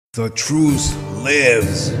The truth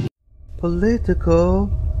lives. Political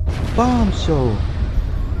Bomb Show,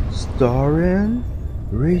 starring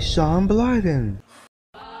Rayshawn Blyden.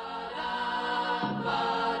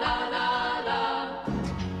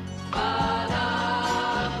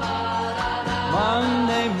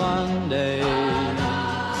 Monday, Monday,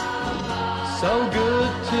 so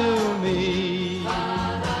good to me.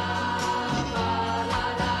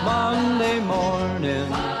 Monday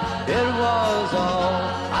morning, it was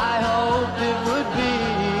all I hoped it would be.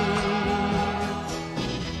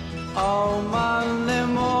 Oh, Monday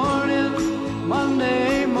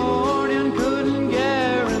morning couldn't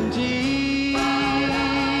guarantee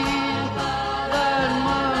that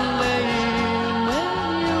Monday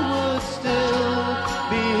evening you would still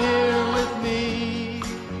be here with me.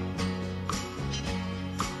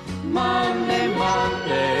 Monday,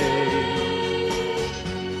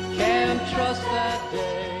 can't trust that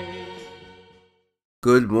day.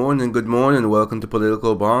 Good morning, welcome to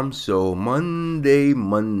Political Bomb Show. Monday,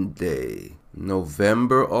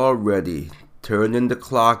 November already, turning the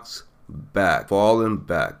clocks back, falling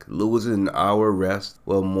back, losing an hour rest,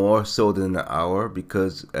 well, more so than an hour,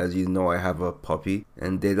 because as you know, I have a puppy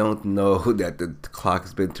and they don't know that the clock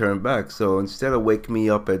has been turned back. So instead of waking me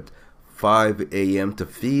up at 5 a.m. to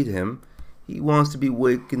feed him, he wants to be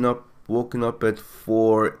woken up at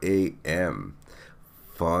 4 a.m.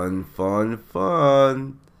 Fun.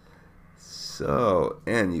 So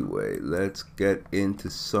anyway, let's get into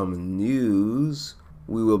some news.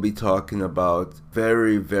 We will be talking about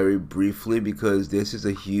very briefly, because this is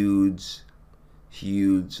a huge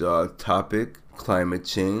topic, climate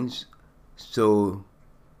change. So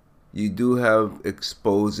you do have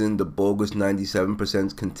exposing the bogus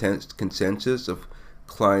 97% consensus of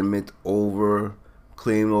claim over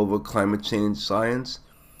climate change science.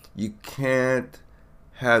 You can't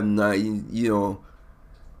have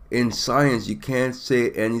in science, you can't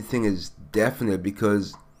say anything is definite,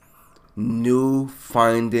 because new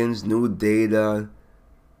findings, new data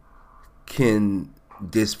can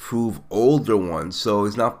disprove older ones. So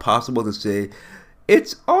it's not possible to say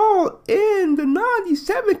it's all in the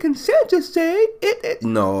 97 consensus say it.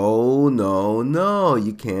 No,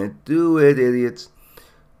 you can't do it, idiots.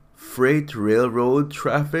 Freight railroad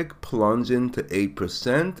traffic plunged into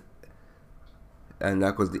 8%. And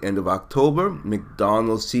that was the end of October.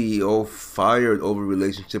 McDonald's CEO fired over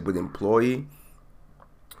relationship with employee.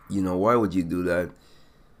 Why would you do that?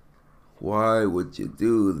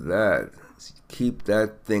 Keep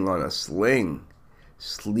that thing on a sling.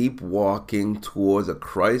 Sleepwalking towards a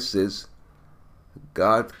crisis.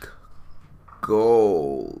 Got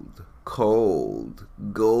cold.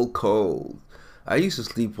 I used to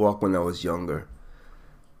sleepwalk when I was younger.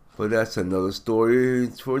 But that's another story.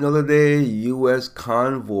 It's for another day. U.S.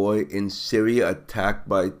 convoy in Syria attacked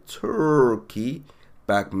by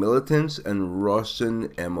Turkey-backed militants and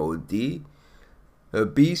Russian MOD.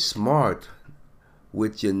 Be smart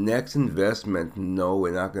with your next investment. No,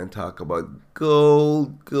 we're not going to talk about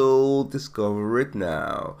gold. Discover it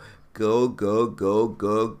now. Go.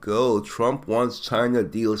 Trump wants China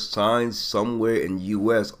deal signed somewhere in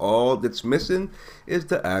U.S. All that's missing is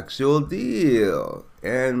the actual deal.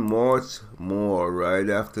 And much more right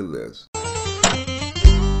after this.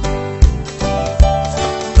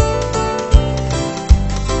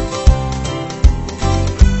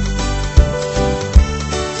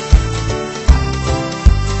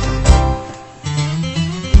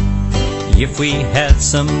 If we had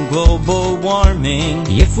some global warming,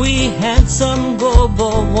 it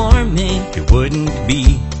wouldn't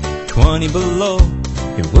be 20 below.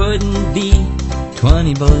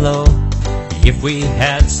 If we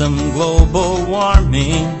had some global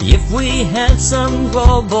warming,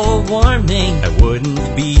 I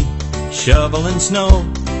wouldn't be shoveling snow.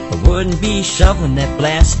 I wouldn't be shoveling that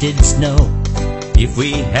blasted snow. If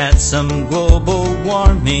we had some global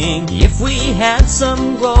warming,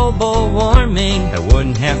 I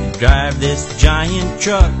wouldn't have to drive this giant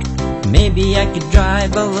truck. Maybe I could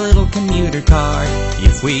drive a little commuter car.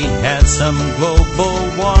 If we had some global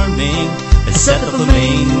warming, I'd set the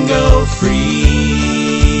flamingo free.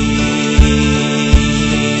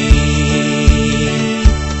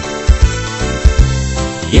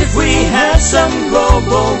 If we had some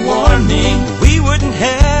global warming, we wouldn't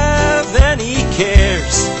have any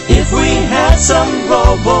cares. If we had some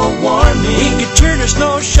global warming, we could turn our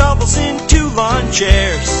snow shovels into lawn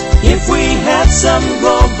chairs. If we had some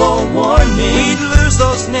global warming, we'd lose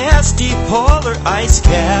those nasty polar ice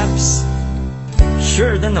caps.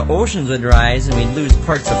 Sure, then the oceans would rise and we'd lose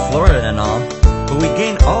parts of Florida and all, but we'd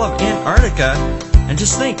gain all of Antarctica, and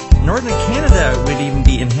just think, northern Canada would even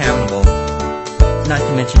be inhabitable. not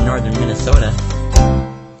to mention northern Minnesota.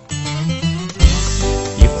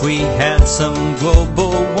 If we had some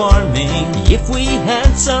global warming, if we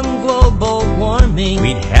had some global warming,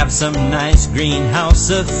 we'd have some nice greenhouse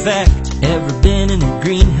effect. Ever been in a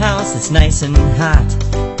greenhouse? It's nice and hot.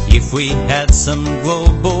 If we had some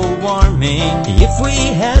global warming, if we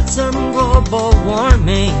had some global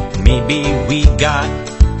warming, maybe we got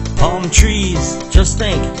palm trees. Just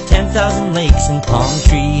think, 10,000 lakes and palm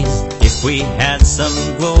trees. If we had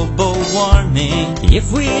some global warming,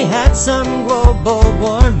 if we had some global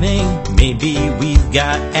warming, maybe we've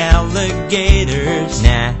got alligators.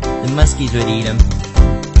 Nah, the muskies would eat them.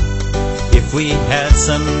 If we had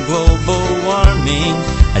some global warming,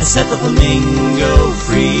 I'd set the flamingo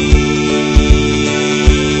free.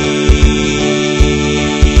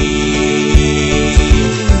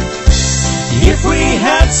 If we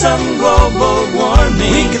had some global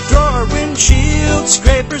warming, we could throw our windshield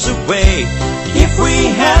scrapers away. If we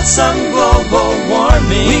had some global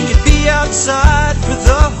warming, we could be outside for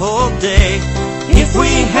the whole day. If we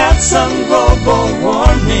had some global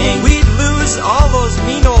warming, we'd lose all those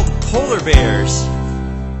mean old polar bears.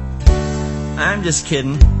 I'm just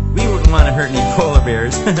kidding. We wouldn't want to hurt any polar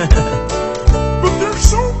bears. But they're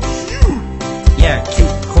so cute! Yeah,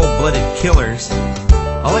 cute, cold-blooded killers.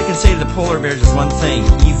 All I can say to the polar bears is one thing: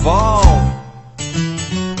 evolve!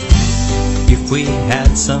 If we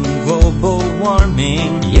had some global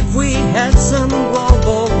warming, if we had some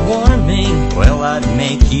global warming, well, I'd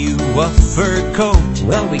make you a fur coat.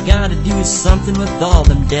 Well, we gotta do something with all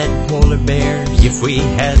them dead polar bears. If we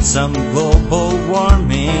had some global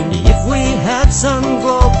warming, if we had some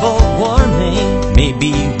global warming,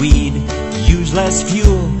 maybe we'd use less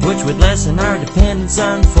fuel, which would lessen our dependence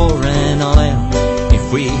on foreign oil.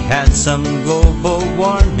 If we had some global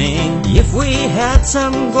warming, if we had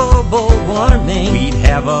some global warming, we'd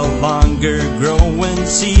have a longer growing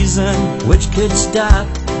season, which could stop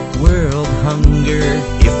world hunger.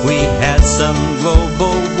 If we had some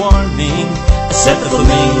global warming, set the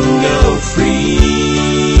flamingo free.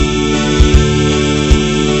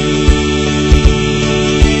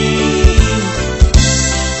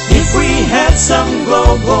 If we had some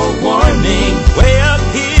global warming, way up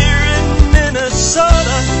here in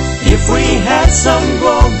Minnesota, if we had some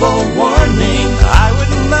global warming, I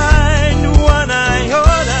wouldn't mind one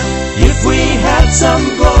iota. If we had some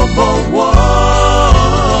global warming,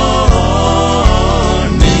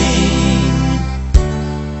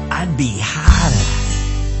 I'd be hotter.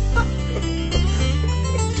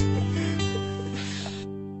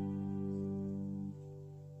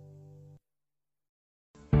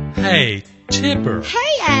 Hey, Tipper.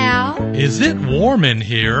 Hey, Al. Is it warm in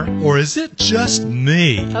here, or is it just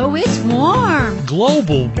me? Oh, it's warm.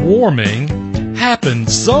 Global warming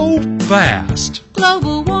happens so fast.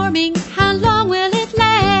 Global warming, how long will it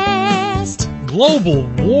last? Global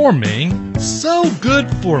warming, so good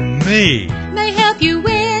for me. May help you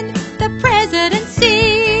win the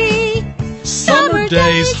presidency. Summer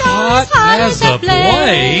days hot as a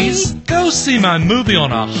blaze. Go see my movie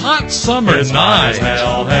on a hot summer night.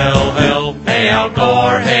 Hell, hell, hell. Hey, Al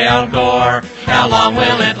Gore, hey, Al Gore. How long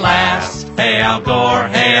will it last? Hey, Al Gore,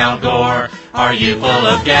 hey, Al Gore. Are you full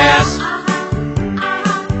of gas?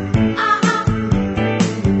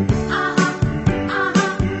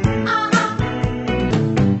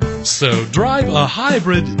 So drive a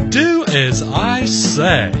hybrid, do as I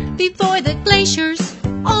say. Before the glaciers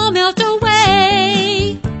all melt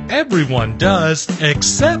away. Everyone does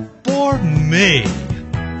except for me.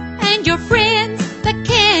 And your friends, the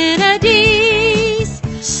Kennedys.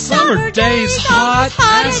 Summer days hot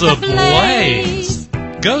as a blaze.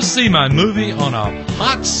 Go see my movie on a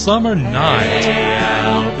hot summer night. Hey,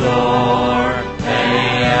 Al Gore,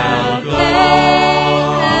 hey, Al Gore.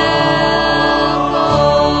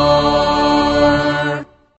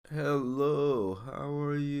 Hello, how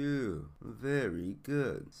are you? Very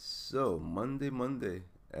good. So, Monday,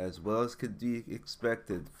 as well as could be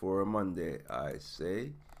expected for a Monday, I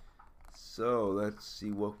say. So, let's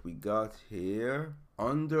see what we got here.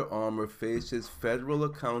 Under Armour faces federal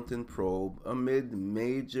accountant probe amid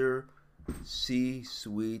major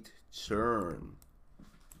C-suite churn.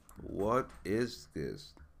 What is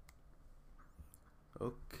this?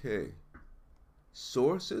 Okay.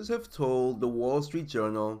 Sources have told the Wall Street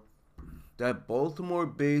Journal that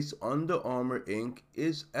Baltimore-based Under Armour Inc.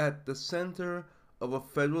 is at the center of a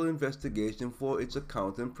federal investigation for its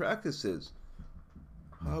accounting practices.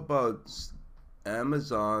 How about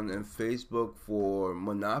Amazon and Facebook for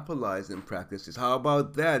monopolizing practices? How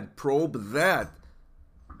about that? Probe that.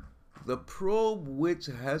 The probe, which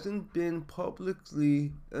hasn't been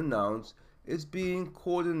publicly announced, is being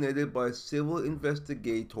coordinated by civil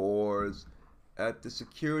investigators at the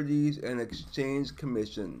Securities and Exchange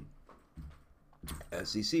Commission,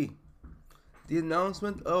 SEC. The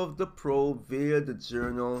announcement of the probe via the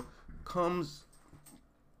journal comes...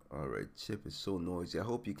 Alright, Chip is so noisy. I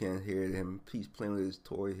hope you can't hear him. He's playing with his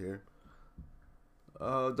toy here.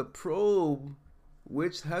 The probe,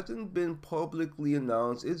 which hasn't been publicly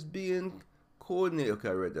announced, is being coordinated. Okay,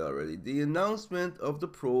 I read that already. The announcement of the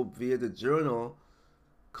probe via the journal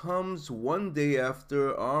comes one day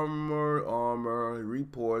after Armor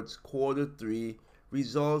reports Q3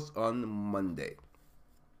 results on Monday.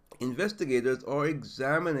 Investigators are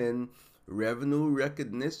examining revenue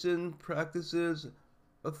recognition practices.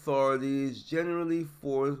 Authorities generally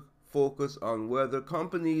focus on whether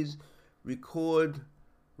companies record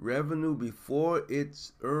revenue before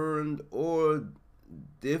it's earned or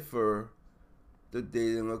differ the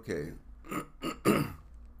dating. Okay.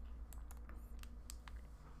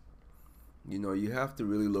 You know, you have to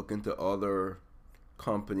really look into other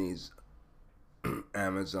companies.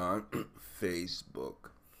 Amazon,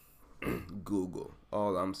 Facebook, Google,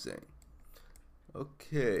 all I'm saying.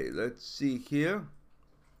 Okay, let's see here.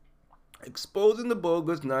 Exposing the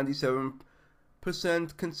bogus 97%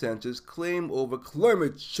 consensus claim over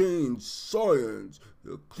climate change science.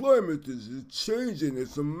 The climate is changing.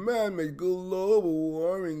 It's a man-made global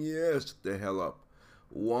warming. Yes, the hell up.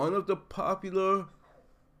 One of the popular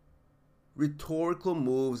rhetorical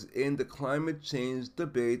moves in the climate change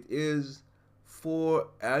debate is for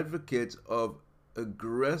advocates of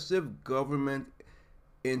aggressive government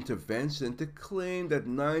intervention to claim that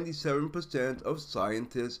 97% of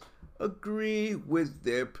scientists agree with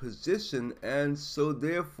their position, and so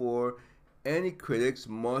therefore any critics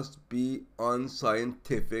must be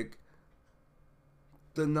unscientific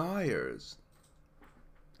deniers.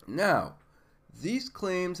 Now, these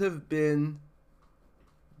claims have been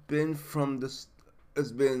dubious from the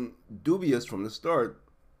start.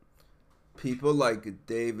 People like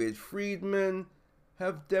David Friedman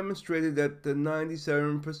have demonstrated that the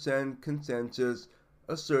 97% consensus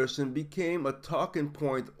assertion became a talking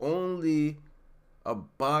point, only a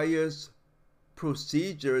biased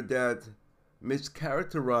procedure that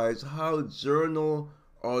mischaracterized how journal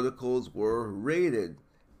articles were rated,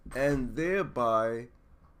 and thereby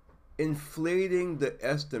inflating the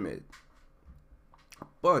estimate.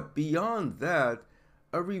 But beyond that,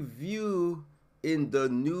 a review in the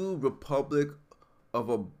New Republic of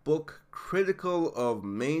a book critical of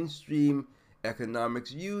mainstream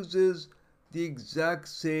economics uses the exact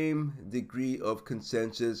same degree of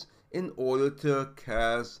consensus in order to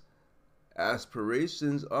cast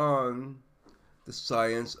aspirations on the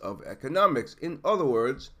science of economics. In other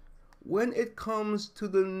words, when it comes to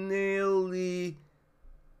the nearly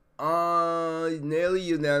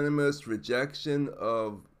unanimous rejection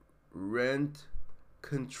of rent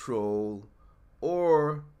control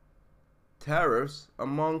or tariffs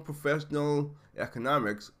among professional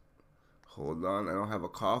economics. Hold on, I don't have a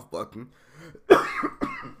cough button.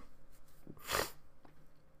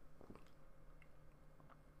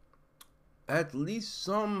 At least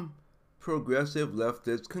some progressive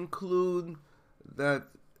leftists conclude that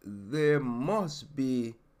there must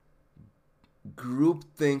be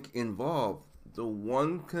groupthink involved. The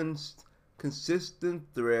one consistent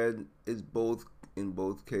thread is in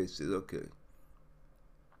both cases. Okay.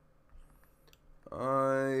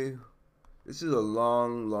 This is a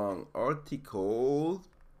long article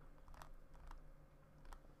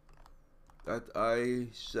that I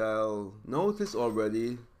shall notice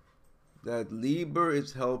already that Lieber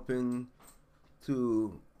is helping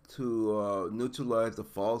to neutralize the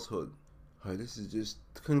falsehood. Alright, this is just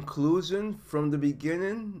conclusion. From the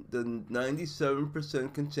beginning, the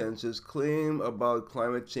 97% consensus claim about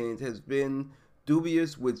climate change has been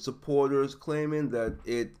dubious, with supporters claiming that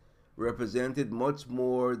it represented much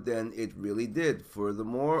more than it really did.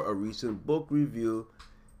 Furthermore, a recent book review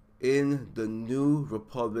in the New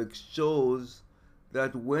Republic shows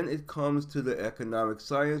that when it comes to the economic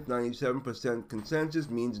science, 97% consensus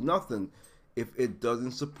means nothing if it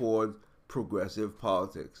doesn't support progressive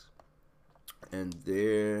politics. And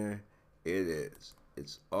there it is.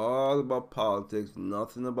 It's all about politics,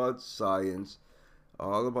 nothing about science,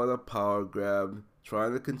 all about a power grab,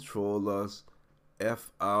 trying to control us.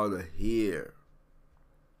 F out of here.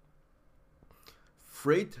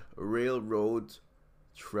 Freight railroad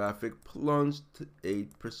traffic plunged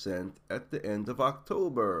 8% at the end of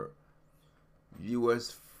October.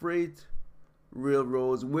 U.S. freight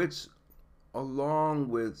railroads, which along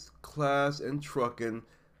with class and trucking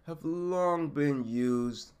have long been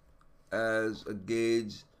used as a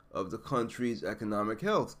gauge of the country's economic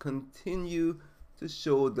health continue to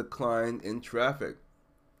show decline in traffic.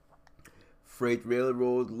 Freight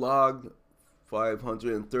railroad logged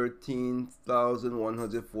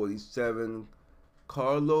 513,147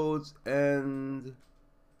 carloads and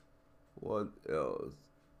what else?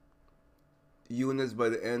 Units by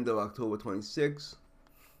the end of October 26.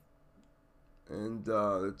 And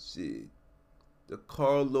let's see. The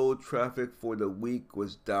carload traffic for the week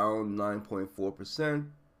was down 9.4%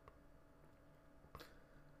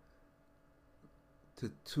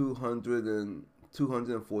 to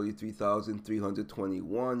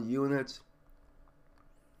 243,321 units.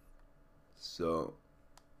 So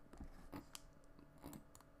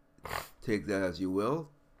take that as you will.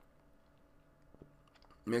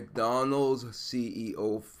 McDonald's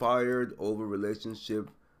CEO fired over relationship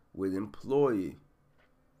with employee.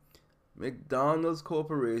 McDonald's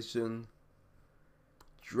Corporation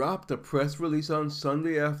dropped a press release on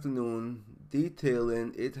Sunday afternoon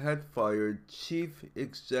detailing it had fired Chief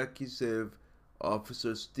Executive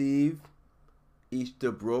Officer Steve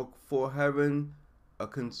Easterbrook for having a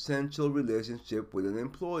consensual relationship with an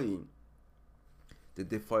employee. Did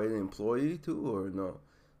they fire an employee too or no?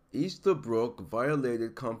 Easterbrook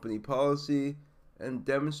violated company policy and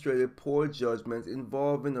demonstrated poor judgment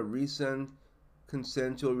involving a recent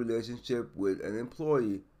consensual relationship with an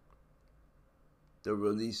employee. The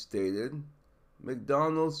release stated,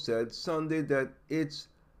 McDonald's said Sunday that its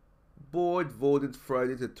board voted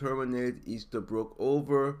Friday to terminate Easterbrook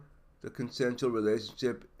over the consensual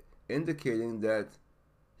relationship, indicating that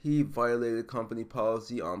he violated company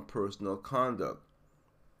policy on personal conduct.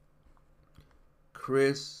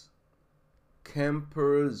 Chris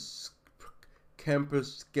Kempczynski,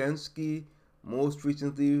 most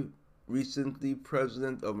recently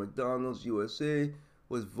president of McDonald's USA,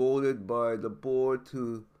 was voted by the board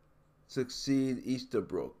to succeed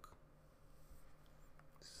Easterbrook.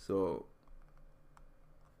 So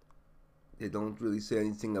they don't really say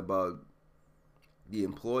anything about the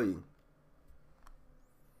employee.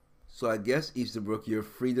 So I guess Easterbrook, you're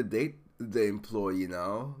free to date the employee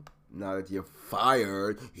now. Now that you're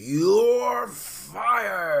fired, you're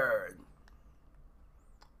fired.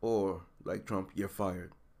 Or, like Trump, you're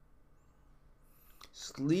fired.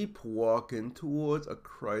 Sleepwalking towards a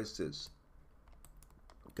crisis.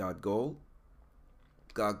 Got gold?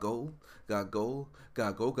 Got gold? Got gold?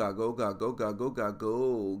 Got gold? Got gold? Got gold? Got gold? Got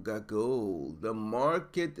gold? Got gold? The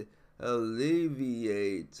market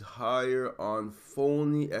alleviates higher on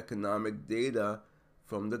phony economic data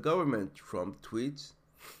from the government. Trump tweets.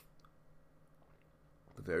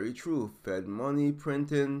 Very true. Fed money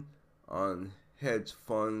printing on hedge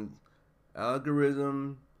fund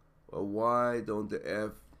algorithm. Well, why don't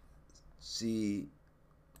the FC,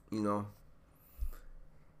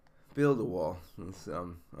 build a wall?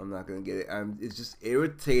 I'm not gonna get it. It's just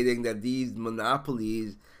irritating that these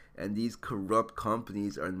monopolies and these corrupt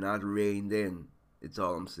companies are not reined in. It's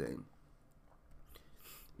all I'm saying.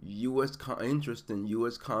 U.S.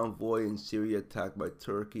 convoy in Syria attacked by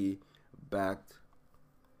Turkey-backed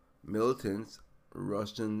militants,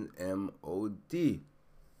 Russian MOD.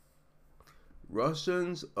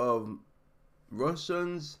 Russia's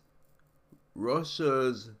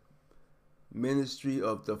Ministry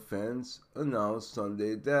of Defense announced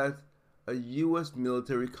Sunday that a U.S.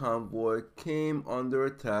 military convoy came under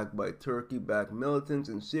attack by Turkey-backed militants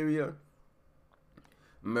in Syria.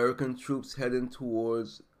 American troops heading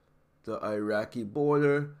towards the Iraqi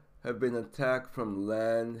border have been attacked from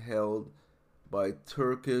land held by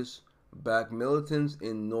Turkish-backed militants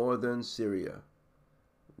in northern Syria.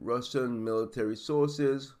 Russian military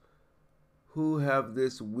sources who have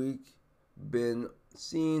this week been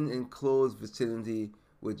seen in close vicinity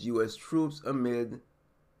with U.S. troops amid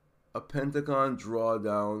a Pentagon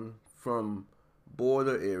drawdown from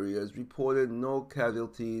border areas reported no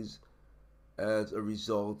casualties as a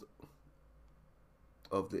result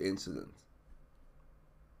of the incident.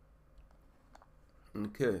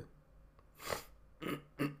 Okay.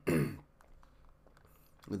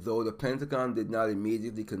 Though the Pentagon did not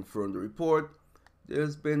immediately confirm the report,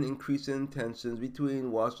 there's been increasing tensions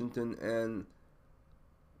between Washington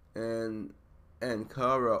and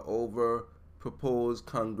Ankara over proposed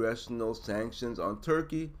congressional sanctions on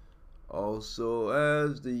Turkey, also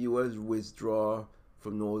as the U.S. withdrawal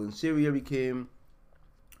from northern Syria became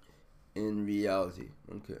in reality.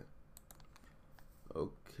 Okay.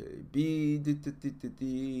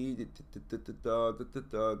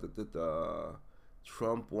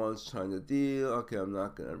 Trump wants China deal. Okay, I'm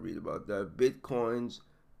not gonna read about that. Bitcoin's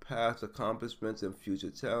past accomplishments and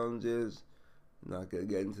future challenges. I'm not gonna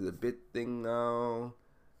get into the bit thing now.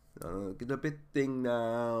 Get a bit thing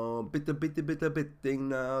now. Bit thing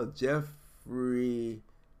now. Jeffrey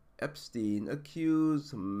Epstein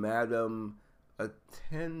accused Madam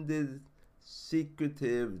attended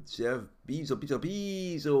secretive Jeff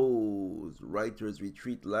Bezos writer's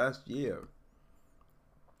retreat last year.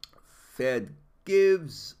 Fed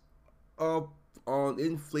gives up on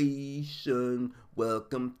inflation.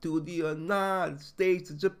 Welcome to the United States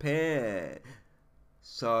of Japan.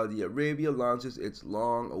 Saudi Arabia launches its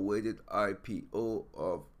long-awaited IPO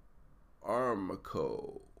of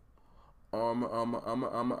Aramco. Aramco.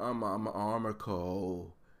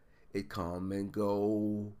 It come and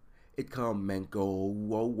go. It come and go.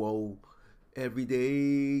 Whoa, whoa. Every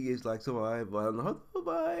day is like survival. I don't know how to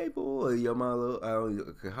survival.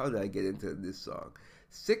 How did I get into this song?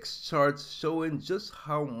 6 charts showing just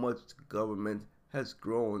how much the government has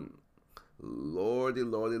grown. Lordy,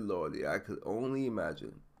 lordy, lordy. I could only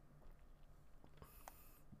imagine.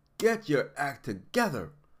 Get your act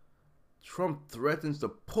together. Trump threatens to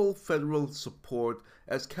pull federal support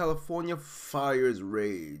as California fires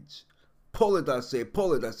rage. Pull it, I say,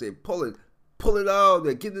 pull it, I say, pull it. Pull it out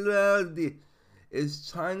there, get it out there. Is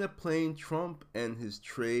China playing Trump and his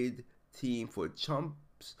trade team for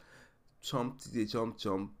chumps?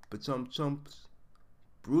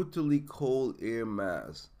 Brutally cold air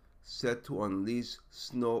mass set to unleash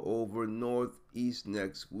snow over Northeast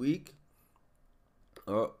next week.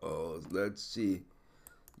 Let's see.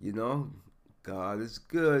 You know, God is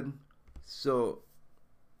good. So,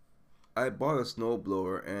 I bought a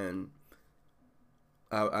snowblower and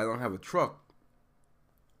I don't have a truck.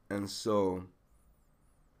 And so,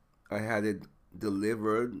 I had it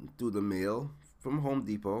delivered through the mail from Home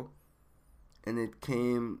Depot. And it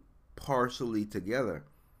came partially together.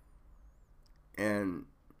 And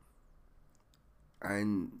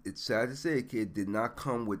it's sad to say it did not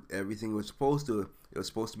come with everything it was supposed to. It was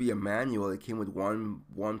supposed to be a manual. It came with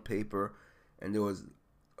one paper, and there was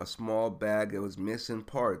a small bag that was missing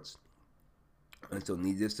parts. And so,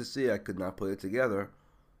 needless to say, I could not put it together.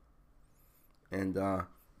 And I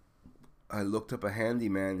looked up a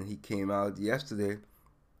handyman, and he came out yesterday,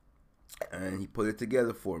 and he put it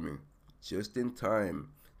together for me, just in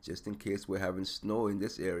time, just in case we're having snow in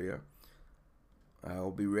this area.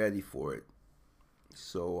 I'll be ready for it.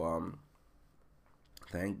 So,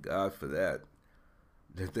 thank God for that.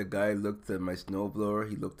 The guy looked at my snowblower.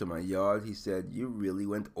 He looked at my yard. He said, "You really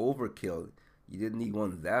went overkill. You didn't need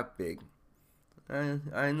one that big."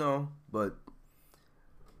 I know, but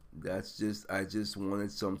I just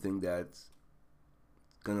wanted something that's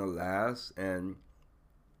gonna last. And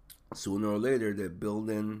sooner or later, they're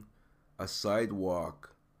building a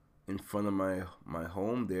sidewalk in front of my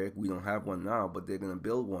home there. We don't have one now, but they're gonna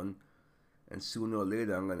build one. And sooner or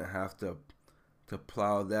later, I'm gonna have to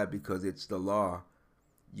plow that because it's the law.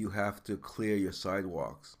 You have to clear your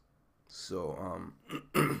sidewalks. So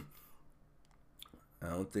I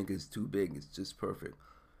don't think it's too big. It's just perfect.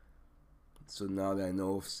 So now that I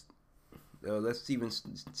know, let's even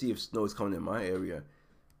see if snow is coming in my area,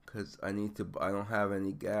 because I don't have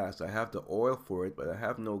any gas. I have the oil for it, but I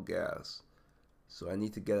have no gas. So I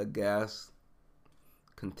need to get a gas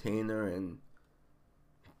container and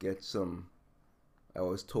get some. I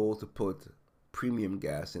was told to put premium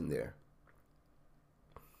gas in there.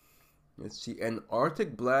 Let's see. An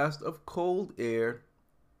Arctic blast of cold air.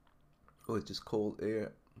 Oh, it's just cold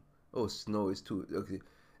air. Oh, snow is too. Okay.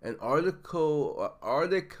 An Arctic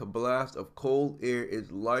blast of cold air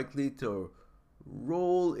is likely to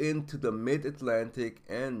roll into the mid-Atlantic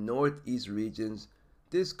and Northeast regions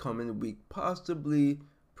this coming week, possibly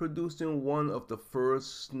producing one of the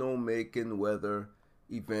first snowmaking weather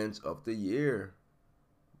events of the year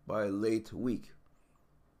by late week.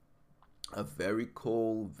 A very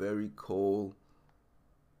cold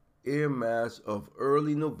air mass of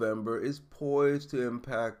early November is poised to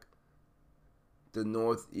impact the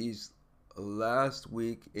Northeast last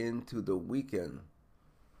week into the weekend.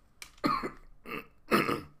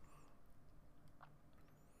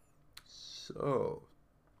 So,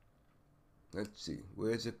 let's see,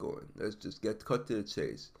 where's it going? Let's just cut to the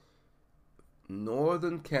chase.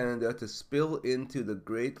 Northern Canada to spill into the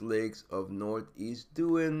Great Lakes of Northeast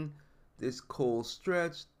during this cold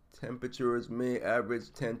stretch. Temperatures may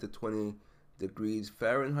average 10 to 20 degrees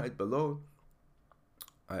Fahrenheit below.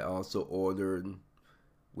 I also ordered,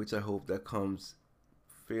 which I hope that comes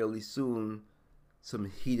fairly soon, some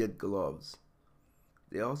heated gloves.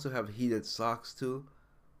 They also have heated socks too,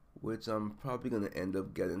 which I'm probably going to end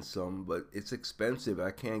up getting some, but it's expensive.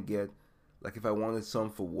 I can't get, like if I wanted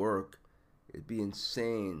some for work, it'd be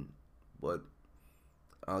insane, but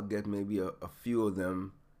I'll get maybe a few of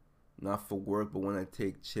them not for work, but when I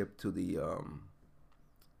take Chip to the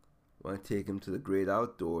when I take him to the great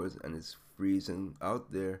outdoors and it's freezing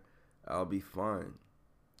out there, I'll be fine,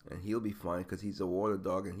 and he'll be fine because he's a water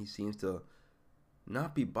dog and he seems to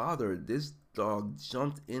not be bothered. This dog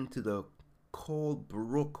jumped into the cold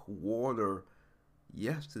brook water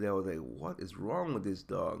yesterday. I was like, what is wrong with this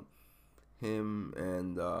dog? Him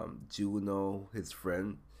and Juno, his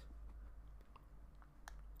friend,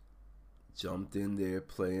 jumped in there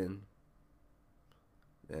playing.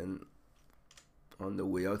 And on the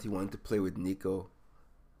way out, he wanted to play with Nico.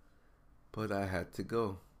 But I had to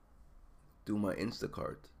go do my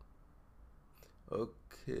Instacart.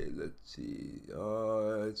 Okay, let's see.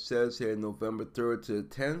 It says here November 3rd to the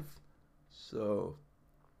 10th. So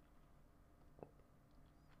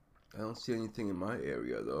I don't see anything in my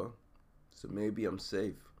area though. So maybe I'm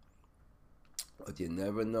safe. But you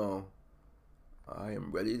never know. I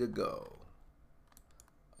am ready to go.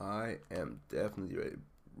 I am definitely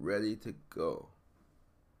ready to go.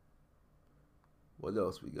 What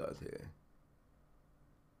else we got here?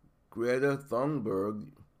 Greta Thunberg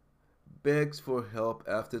begs for help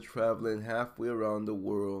after traveling halfway around the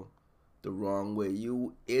world the wrong way.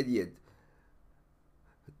 You idiot.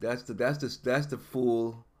 That's the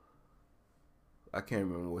fool. I can't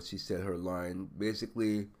remember what she said, her line.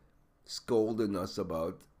 Basically scolding us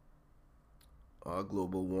about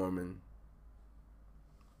global warming.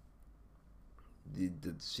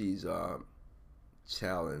 She's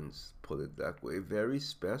challenge, put it that way, very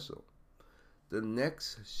special. The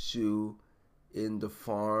next shoe in the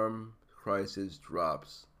farm crisis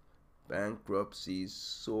drops. Bankruptcies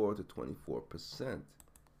soar to 24%.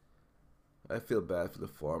 I feel bad for the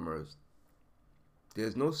farmers.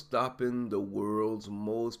 There's no stopping the world's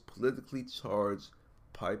most politically charged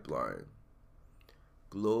pipeline.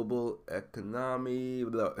 Global economy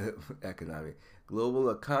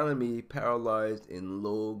paralyzed in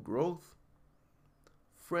low growth.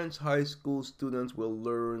 French high school students will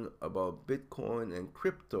learn about Bitcoin and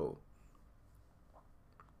crypto.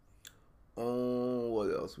 Oh, what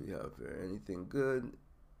else we have here? Anything good?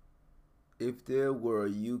 If there were a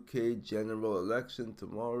UK general election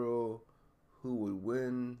tomorrow, who would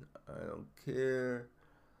win? I don't care.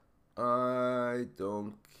 I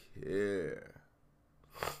don't care.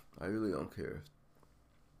 I really don't care.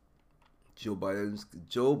 Joe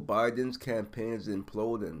Biden's campaign is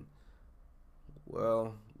imploding.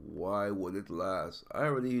 Well, why would it last? I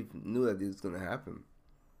already knew that this was going to happen.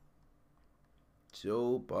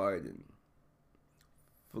 Joe Biden.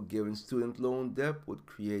 Forgiving student loan debt would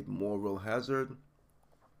create moral hazard.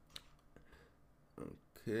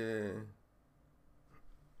 Okay.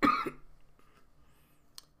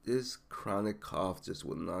 This chronic cough just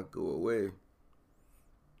will not go away.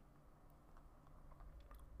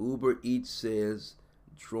 Uber Eats says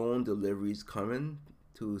drone deliveries coming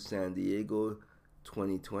to San Diego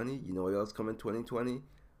 2020. You know what else coming 2020?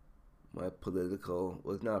 My political,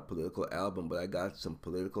 well, it's not a political album, but I got some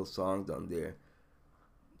political songs on there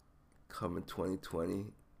coming 2020.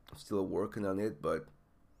 I'm still working on it, but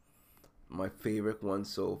my favorite one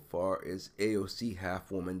so far is AOC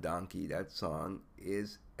Half Woman Donkey. That song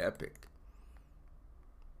is epic.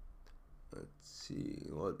 Let's see,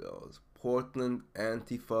 what else? Portland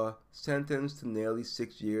Antifa sentenced to nearly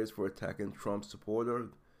 6 years for attacking Trump supporter.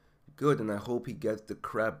 Good, and I hope he gets the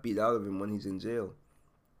crap beat out of him when he's in jail.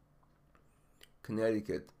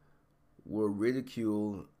 Connecticut, where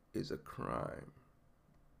ridicule is a crime.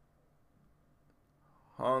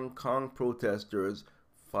 Hong Kong protesters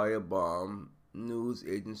firebomb news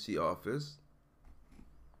agency office.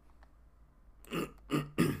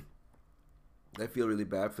 I feel really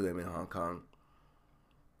bad for them in Hong Kong.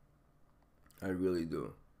 I really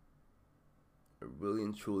do. I really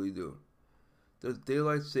and truly do. Does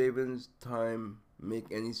daylight savings time make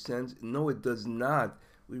any sense? No, it does not.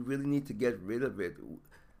 We really need to get rid of it.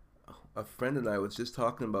 A friend and I was just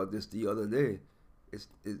talking about this the other day.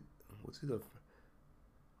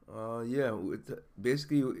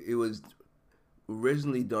 Basically it was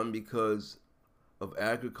originally done because of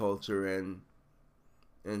agriculture and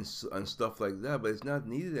stuff like that, but it's not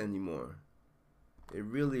needed anymore. It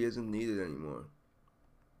really isn't needed anymore.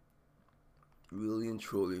 Really and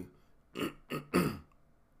truly.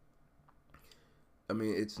 I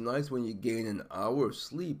mean, it's nice when you gain an hour of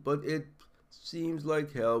sleep, but it seems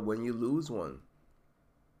like hell when you lose one.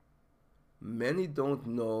 Many don't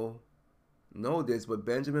know this, but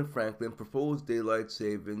Benjamin Franklin proposed daylight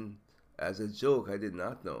saving as a joke. I did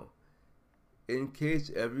not know. In case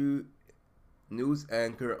every news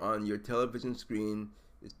anchor on your television screen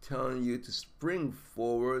is telling you to spring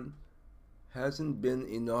forward, hasn't been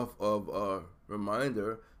enough of a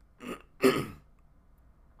reminder.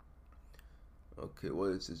 Okay,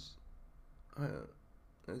 what is this?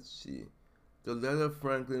 Let's see. The letter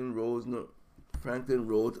Franklin wrote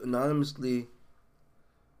anonymously.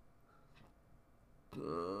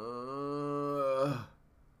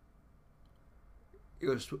 It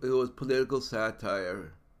was political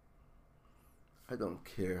satire. I don't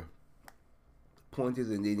care. The point is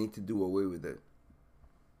that they need to do away with it.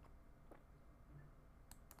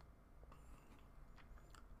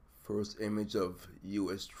 First image of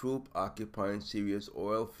U.S. troop occupying Syria's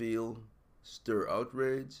oil field stir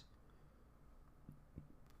outrage.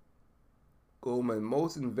 Goldman: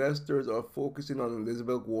 most investors are focusing on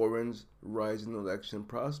Elizabeth Warren's rising election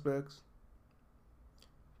prospects.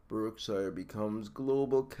 Berkshire becomes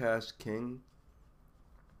global cash king.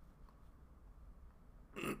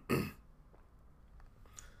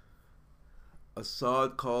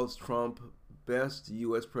 Assad calls Trump best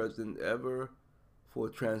U.S. president ever for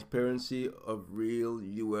transparency of real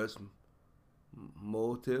U.S.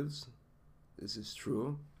 motives. This is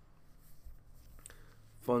true.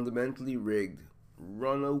 Fundamentally rigged.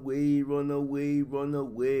 Run away, run away, run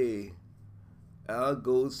away.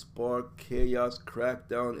 Algos spark chaos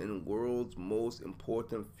crackdown in world's most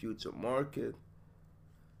important future market.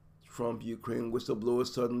 Trump Ukraine whistleblower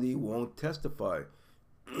suddenly won't testify.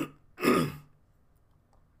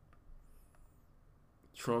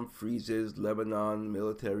 Trump freezes Lebanon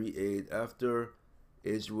military aid after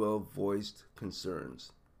Israel voiced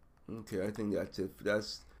concerns. Okay, I think that's it.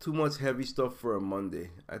 That's too much heavy stuff for a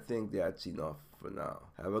Monday. I think that's enough for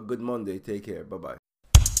now. Have a good Monday. Take care. Bye-bye.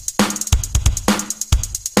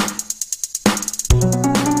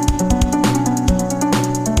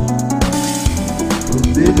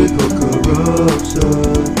 Political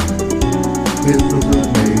corruption,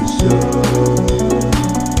 misinformation.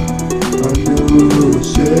 A new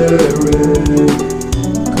sheriff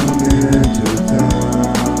coming to town.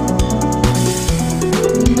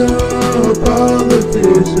 No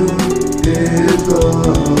politician is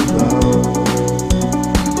allowed.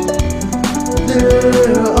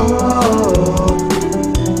 They're all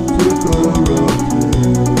too corrupted.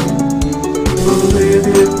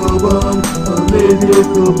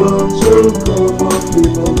 Political bomb, so come on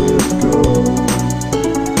people, let's go.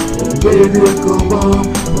 Political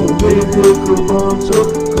bomb, so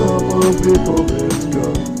come on people, let's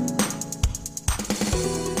go.